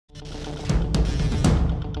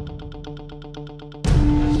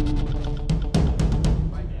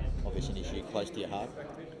close to your heart?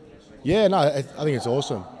 Yeah, no, I think it's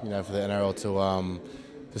awesome, for the NRL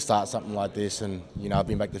to start something like this. And, I've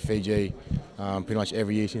been back to Fiji pretty much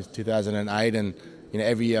every year since 2008. And,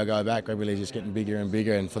 every year I go back, rugby league is just getting bigger and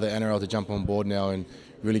bigger. And for the NRL to jump on board now and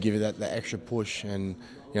really give it that extra push. And,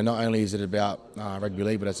 not only is it about rugby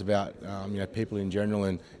league, but it's about, people in general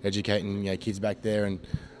and educating, kids back there. And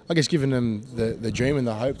I guess giving them the dream and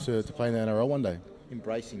the hope to play in the NRL one day.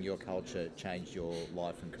 Embracing your culture changed your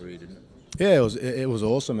life and career, didn't it? Yeah, it was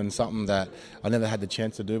awesome and something that I never had the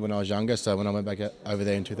chance to do when I was younger. So when I went back over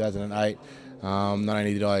there in 2008, not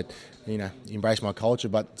only did I, embrace my culture,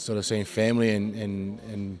 but sort of seeing family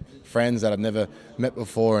and friends that I've never met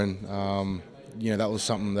before, and that was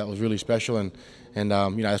something that was really special. And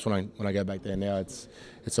that's when I go back there now.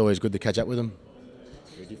 It's always good to catch up with them.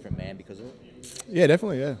 You're a different man because of it? Yeah,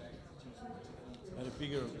 definitely. Yeah. And a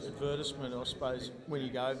bigger advertisement, I suppose, when you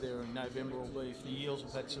go over there in November will be if the Eels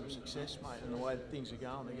have had some success, mate, and the way that things are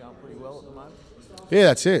going, they're going pretty well at the moment. Yeah,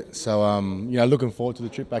 that's it. So, looking forward to the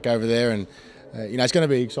trip back over there, and it's going to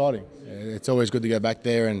be exciting. It's always good to go back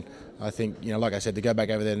there, and I think, like I said, to go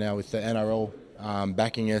back over there now with the NRL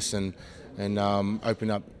backing us and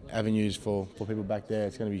open up avenues for people back there,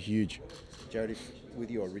 it's going to be huge. Jarryd,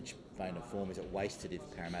 with your rich vein of form, is it wasted if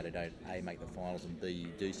Parramatta don't A, make the finals, and B,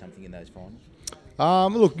 do something in those finals?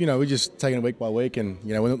 Look, we're just taking it week by week, and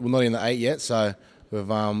we're not in the 8 yet, so we've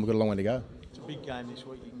got a long way to go. It's a big game this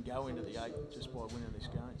week. You can go into the 8 just by winning this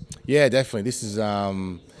game. Yeah, definitely. This is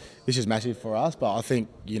massive for us, but I think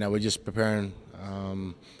we're just preparing,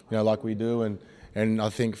 like we do, and I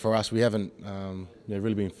think for us we haven't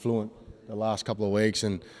really been fluent the last couple of weeks,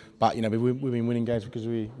 but we've been winning games because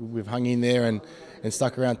we've hung in there and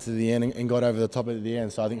stuck around to the end and got over the top at the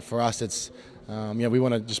end. So I think for us it's we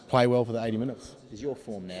want to just play well for the 80 minutes. Is your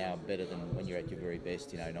form now better than when you're at your very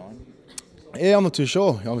best in 09? Yeah, I'm not too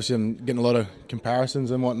sure. Obviously, I'm getting a lot of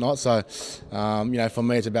comparisons and whatnot. So, for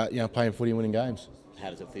me, it's about playing footy and winning games. How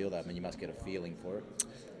does it feel, though? I mean, you must get a feeling for it.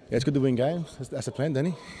 Yeah, it's good to win games. That's the plan,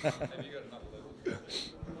 Danny.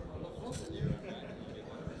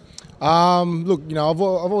 Look, I've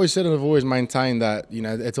always said and I've always maintained that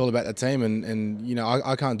it's all about the team, and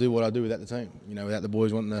I can't do what I do without the team. Without the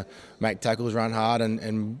boys wanting to make tackles, run hard,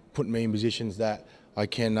 and putting me in positions that I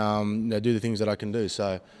can do the things that I can do.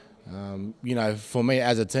 So, for me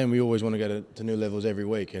as a team, we always want to go to new levels every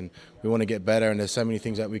week, and we want to get better. And there's so many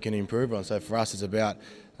things that we can improve on. So for us, it's about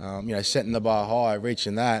setting the bar high,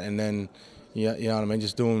 reaching that, and then you know what I mean,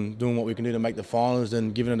 just doing what we can do to make the finals,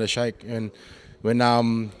 and giving it a shake. And when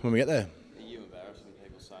we get there. Are you embarrassed when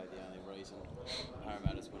people say the only reason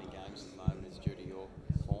Parramatta's winning games at the moment is due to your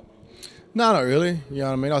form? No, not really. You know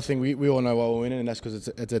what I mean? I think we all know why we're winning, and that's because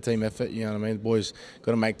it's a team effort. You know what I mean? The boys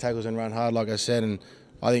got to make tackles and run hard, like I said. And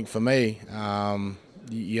I think for me,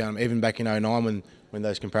 even back in 09 when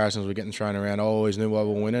those comparisons were getting thrown around, I always knew why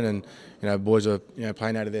we were winning. And boys are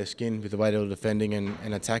playing out of their skin with the way they were defending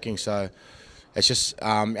and attacking. So it's just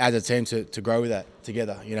as a team to grow with that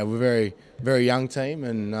together. We're a very, very young team,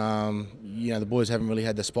 and the boys haven't really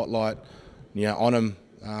had the spotlight on them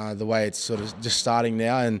the way it's sort of just starting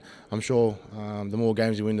now. And I'm sure the more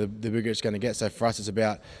games you win, the bigger it's going to get. So for us, it's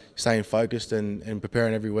about staying focused and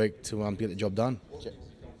preparing every week to get the job done.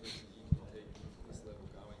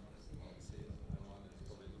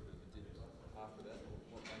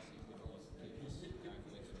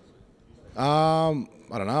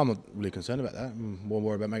 I don't know. I'm not really concerned about that. I'm more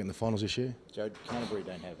worried about making the finals this year. Jarryd, Canterbury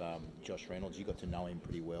don't have Josh Reynolds. You got to know him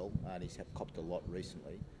pretty well, and he's copped a lot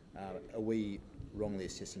recently. Are we wrongly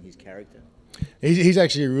assessing his character? He's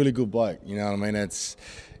actually a really good bloke. You know what I mean? When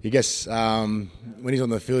he's on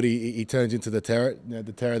the field, he turns into the terror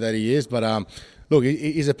that he is. But look,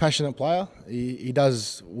 he's a passionate player. He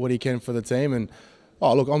does what he can for the team, and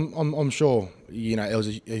look, I'm sure it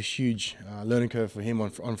was a huge learning curve for him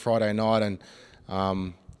on Friday night, and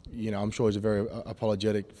I'm sure he's very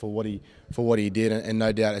apologetic for what he did, and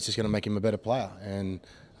no doubt it's just going to make him a better player. And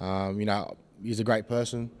he's a great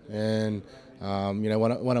person, and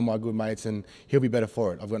one of my good mates, and he'll be better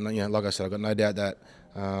for it. I've got like I said, I've got no doubt that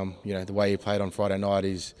the way he played on Friday night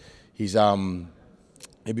he'll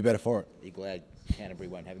be better for it. Are you glad Canterbury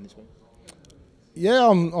won't have him this week? Yeah,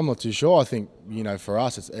 I'm not too sure. I think for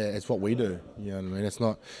us it's what we do. You know what I mean? It's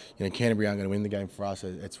not Canterbury aren't going to win the game for us.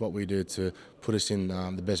 It's what we do to put us in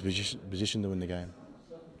the best position to win the game.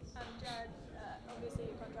 Jarryd, obviously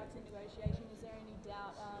your contract's in negotiation. Is there any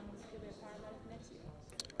doubt you'll be a Parramatta for next year?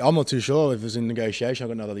 I'm not too sure if it's in negotiation. I've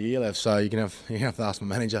got another year left, so you have to ask my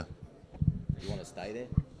manager. You want to stay there?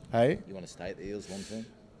 Hey? You want to stay at the Eels long term?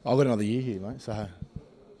 I've got another year here, mate. So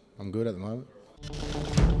I'm good at the moment.